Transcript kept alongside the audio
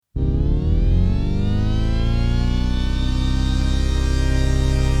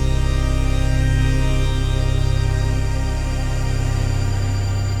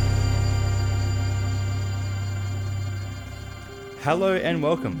Hello and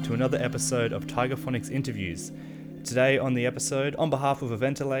welcome to another episode of Tigerphonics Interviews. Today on the episode, on behalf of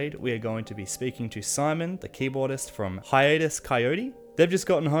Eventilade, we are going to be speaking to Simon, the keyboardist from Hiatus Kaiyote. They've just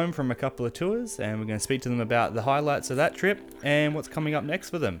gotten home from a couple of tours and we're going to speak to them about the highlights of that trip and what's coming up next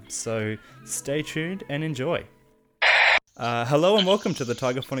for them. So stay tuned and enjoy. Hello and welcome to the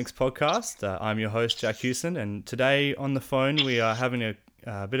Tigerphonics podcast. I'm your host, Jack Hewson, and today on the phone we are having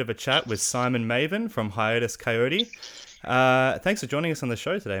a bit of a chat with Simon Maven from Hiatus Kaiyote. Thanks for joining us on the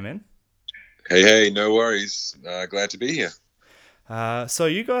show today, man. Hey, no worries. Glad to be here. So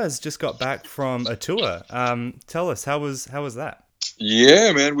you guys just got back from a tour. Tell us, how was that?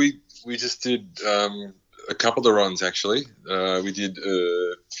 Yeah, man, we just did a couple of runs, actually. We did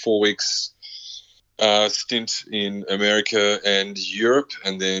 4 weeks stint in America and Europe,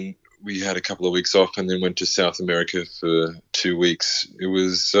 and then we had a couple of weeks off and then went to South America for 2 weeks. It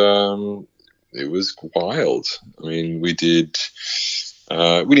was wild. I mean, we didn't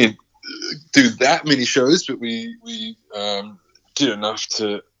do that many shows, but we did enough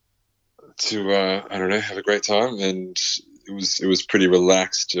to I don't know, have a great time, and it was pretty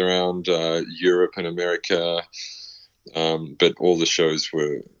relaxed around Europe and America, but all the shows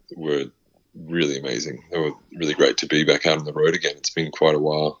were really amazing. They were really great to be back out on the road again. It's been quite a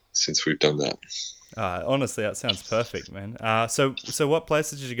while since we've done that. Honestly, that sounds perfect, man. So what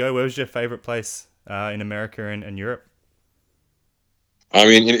places did you go? Where was your favorite place in America and Europe? I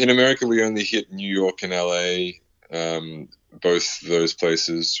mean, in America, we only hit New York and LA. Both those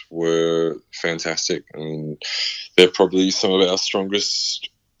places were fantastic. I mean, they're probably some of our strongest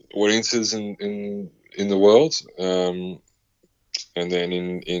audiences in the world. And then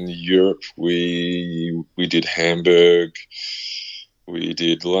in Europe, we did Hamburg, we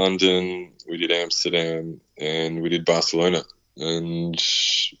did London, we did Amsterdam, and we did Barcelona. And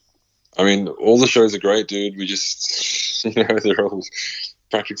I mean, all the shows are great, dude. We just, they're all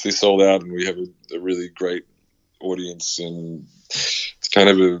practically sold out, and we have a really great audience, and it's kind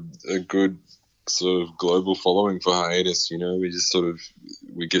of a good sort of global following for Hiatus. We just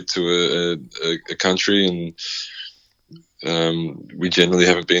we get to a country, and we generally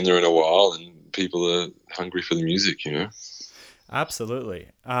haven't been there in a while, and people are hungry for the music. Absolutely.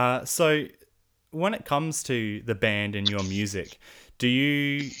 So when it comes to the band and your music, do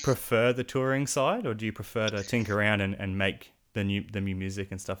you prefer the touring side, or do you prefer to tinker around and make the new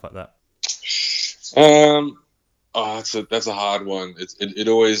music and stuff like that? That's a hard one. It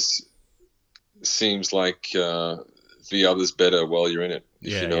always seems like the other's better while you're in it,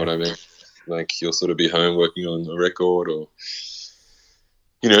 if you know what I mean. Like, you'll sort of be home working on a record, or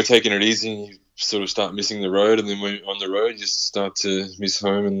taking it easy, and you sort of start missing the road, and then when you're on the road, you start to miss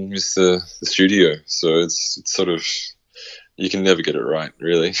home and miss the studio. So it's sort of, you can never get it right,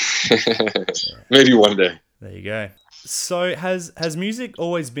 really. Maybe one day. There you go. So has music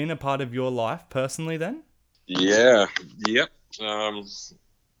always been a part of your life personally then? Yeah. Yep.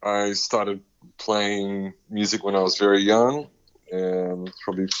 I started playing music when I was very young,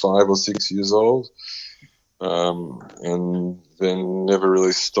 probably 5 or 6 years old, and then never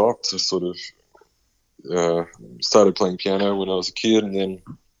really stopped. I sort of started playing piano when I was a kid, and then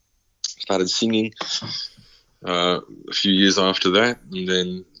started singing a few years after that, and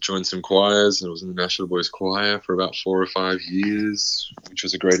then joined some choirs, and I was in the National Boys Choir for about 4 or 5 years, which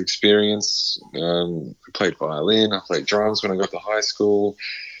was a great experience. I played violin, I played drums when I got to high school,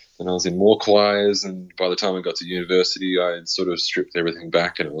 and I was in more choirs, and by the time I got to university, I had sort of stripped everything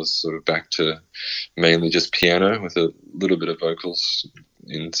back, and it was sort of back to mainly just piano with a little bit of vocals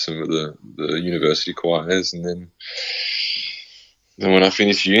in some of the university choirs. And then when I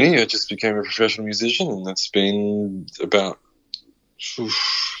finished uni, I just became a professional musician, and that's been about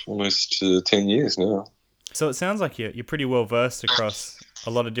almost 10 years now. So it sounds like you're pretty well versed across a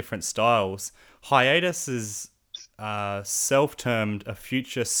lot of different styles. Hiatus is self-termed a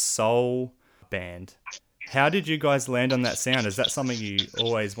future soul band. How did you guys land on that sound? Is that something you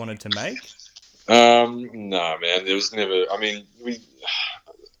always wanted to make? No, man, there was never. I mean,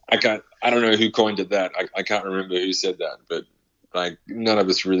 I don't know who coined it that. I can't remember who said that, but like, none of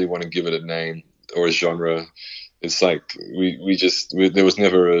us really want to give it a name or a genre. It's like there was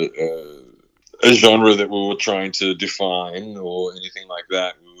never a genre that we were trying to define or anything like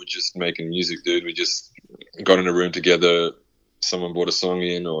that. We were just making music, dude. We just got in a room together. Someone brought a song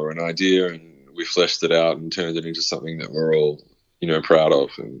in or an idea, and we fleshed it out and turned it into something that we're all, proud of.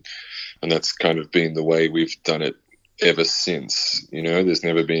 And that's kind of been the way we've done it ever since. There's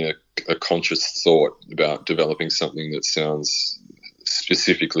never been a conscious thought about developing something that sounds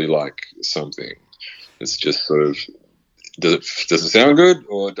specifically like something. It's just sort of, does it sound good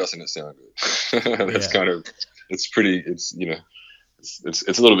or doesn't it sound good? That's kind of, it's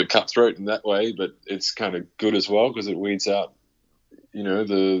it's a little bit cutthroat in that way, but it's kind of good as well because it weeds out,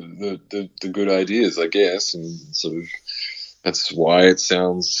 the good ideas, I guess, and sort of that's why it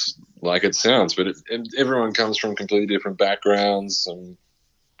sounds like it sounds. But everyone comes from completely different backgrounds, and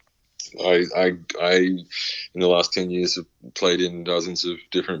I in the last 10 years have played in dozens of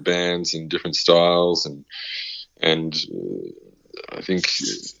different bands and different styles, and I think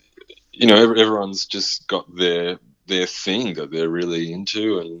everyone's just got their thing that they're really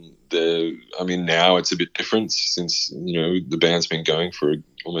into, and I mean, now it's a bit different since the band's been going for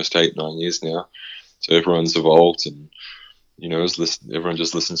almost 8-9 years now, so everyone's evolved, and everyone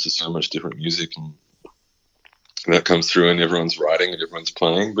just listens to so much different music, and that comes through, and everyone's writing and everyone's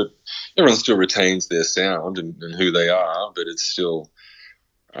playing, but everyone still retains their sound and who they are. But it's still,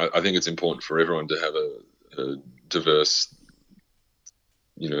 I think it's important for everyone to have a diverse,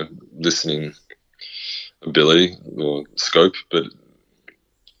 listening ability or scope. But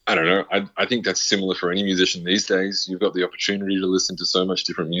I don't know. I think that's similar for any musician these days. You've got the opportunity to listen to so much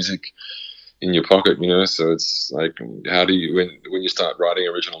different music in your pocket, so it's like, how do you, when you start writing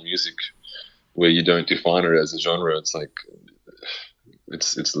original music where you don't define it as a genre, it's like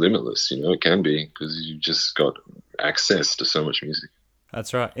it's limitless, it can be, because you just got access to so much music.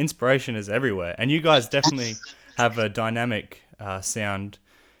 That's right. Inspiration is everywhere, and you guys definitely have a dynamic sound,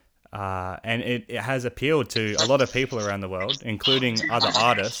 and it has appealed to a lot of people around the world, including other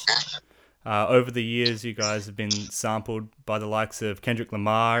artists. Over the years, you guys have been sampled by the likes of Kendrick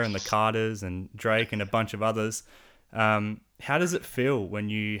Lamar and the Carters and Drake and a bunch of others. How does it feel when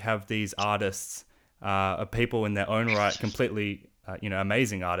you have these artists, people in their own right, completely,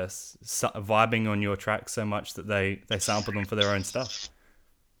 amazing artists, vibing on your tracks so much that they sample them for their own stuff?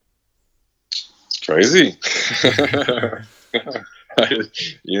 Crazy.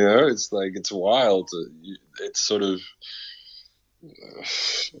 It's like, it's wild. It's sort of,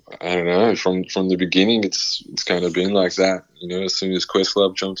 I don't know, from the beginning, it's kind of been like that. As soon as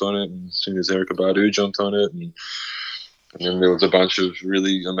Questlove jumped on it, and as soon as Erykah Badu jumped on it, and then there was a bunch of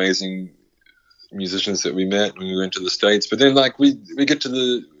really amazing musicians that we met when we went to the States. But then, like, we got to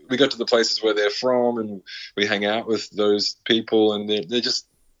the places where they're from, and we hang out with those people, and they're just,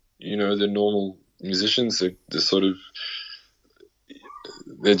 they're normal musicians. They're sort of,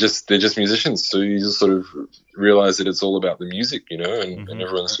 they're just musicians. So you just sort of realize that it's all about the music, and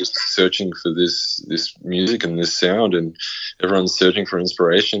everyone's just searching for this music and this sound, and everyone's searching for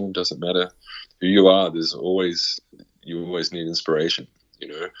inspiration. It doesn't matter who you are. You always need inspiration,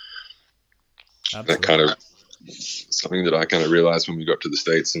 Absolutely. That kind of something that I kind of realized when we got to the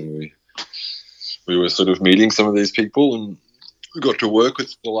States, and we were sort of meeting some of these people, and we got to work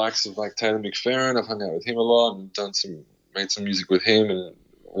with the likes of like Taylor McFerrin. I've hung out with him a lot and made some music with him, and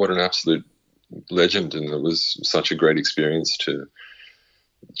what an absolute legend. And it was such a great experience to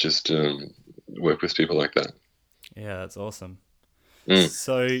just work with people like that. Yeah, that's awesome. Mm.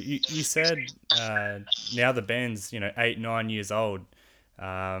 So you said now the band's 8-9 years old,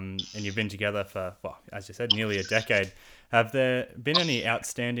 and you've been together for, well, as you said, nearly a decade. Have there been any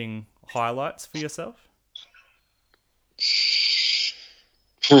outstanding highlights for yourself?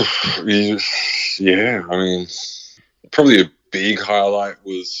 Yeah, I mean, probably a big highlight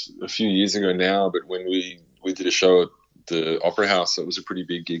was a few years ago now, but when we did a show at the Opera House, it was a pretty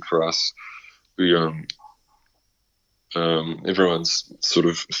big gig for us. We everyone's sort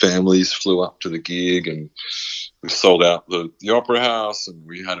of families flew up to the gig, and we sold out the Opera House, and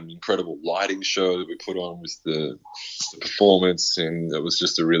we had an incredible lighting show that we put on with the performance, and it was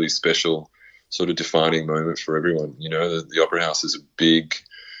just a really special sort of defining moment for everyone. The Opera House is a big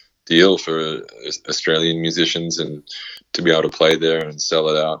deal for Australian musicians, and to be able to play there and sell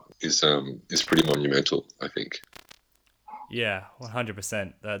it out is pretty monumental, I think. Yeah,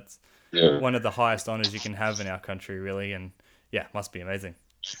 100%. That's Yeah. one of the highest honors you can have in our country, really, and yeah, must be amazing.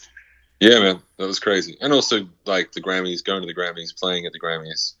 Yeah, man, that was crazy. And also, like, the Grammys, going to the Grammys, playing at the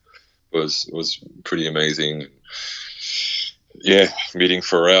Grammys was pretty amazing. Yeah, meeting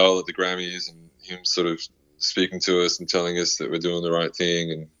Pharrell at the Grammys and him sort of speaking to us and telling us that we're doing the right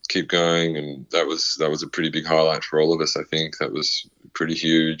thing and keep going, and that was a pretty big highlight for all of us. I think that was pretty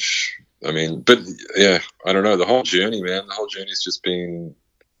huge. I mean, but yeah, I don't know, the whole journey, man. The whole journey's just been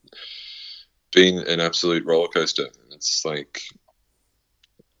an absolute roller coaster. It's like,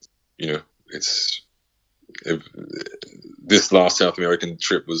 this last South American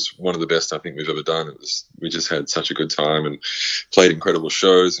trip was one of the best I think we've ever done. We just had such a good time and played incredible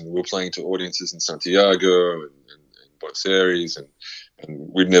shows, and we were playing to audiences in Santiago and Buenos Aires, and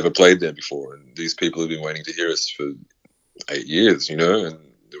we'd never played there before, and these people have been waiting to hear us for 8 years, and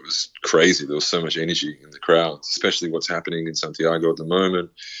it was crazy. There was so much energy in the crowd, especially what's happening in Santiago at the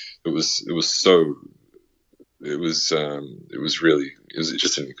moment. It was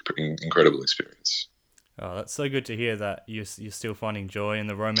just an incredible experience. Oh, that's so good to hear that you're still finding joy and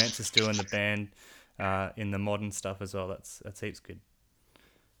the romance is still in the band, in the modern stuff as well. That's heaps good.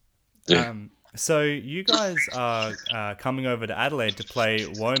 Yeah. So you guys are coming over to Adelaide to play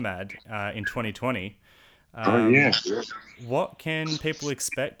WOMAD in 2020. Oh yeah. What can people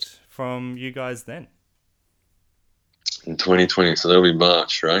expect from you guys then? In 2020, so that'll be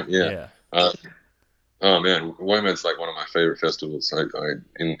March, right? Yeah. Yeah. Oh man, WOMAD's like one of my favorite festivals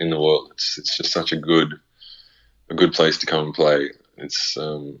in the world. It's just such a good place to come and play. It's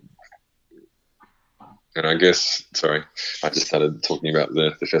and I guess, sorry, I just started talking about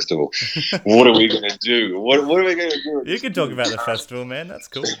the festival. What are we going to do? What are we going to do? You can talk about the festival, man. That's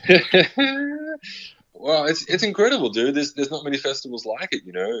cool. Well, it's incredible, dude. There's not many festivals like it.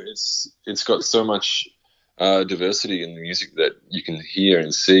 You know, it's got so much diversity in the music that you can hear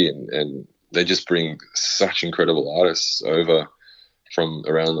and see, and they just bring such incredible artists over from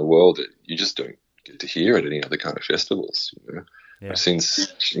around the world that you just don't get to hear at any other kind of festivals. You know? Yeah. I've seen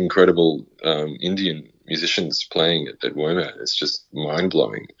such incredible Indian musicians playing at WOMAD. It's just mind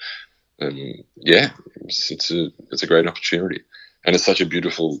blowing, and yeah, it's a great opportunity, and it's such a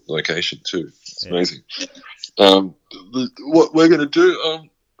beautiful location too. It's amazing. What we're going to do,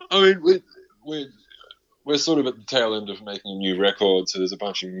 I mean, we're sort of at the tail end of making a new record, so there's a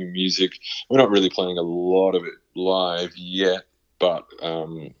bunch of new music. We're not really playing a lot of it live yet, but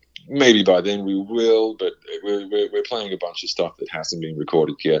maybe by then we will. But we're playing a bunch of stuff that hasn't been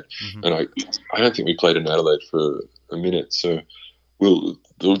recorded yet, and I don't think we played in Adelaide for a minute, so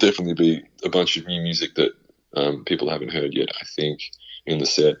there'll definitely be a bunch of new music that people haven't heard yet, I think, in the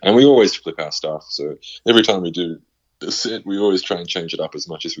set. And we always flip our stuff, so every time we do the set, we always try and change it up as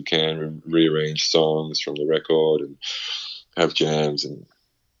much as we can, and rearrange songs from the record and have jams. And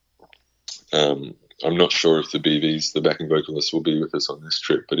I'm not sure if the BVs, the backing vocalists, will be with us on this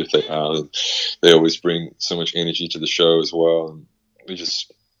trip, but if they are, then they always bring so much energy to the show as well, and we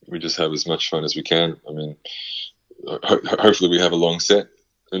just have as much fun as we can. I mean, hopefully we have a long set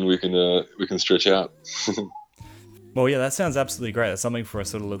and we can stretch out. Well, yeah, that sounds absolutely great. That's something for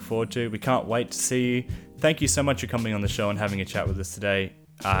us to look forward to. We can't wait to see you. Thank you so much for coming on the show and having a chat with us today.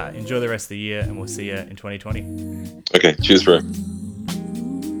 Enjoy the rest of the year, and we'll see you in 2020. Okay, cheers, bro.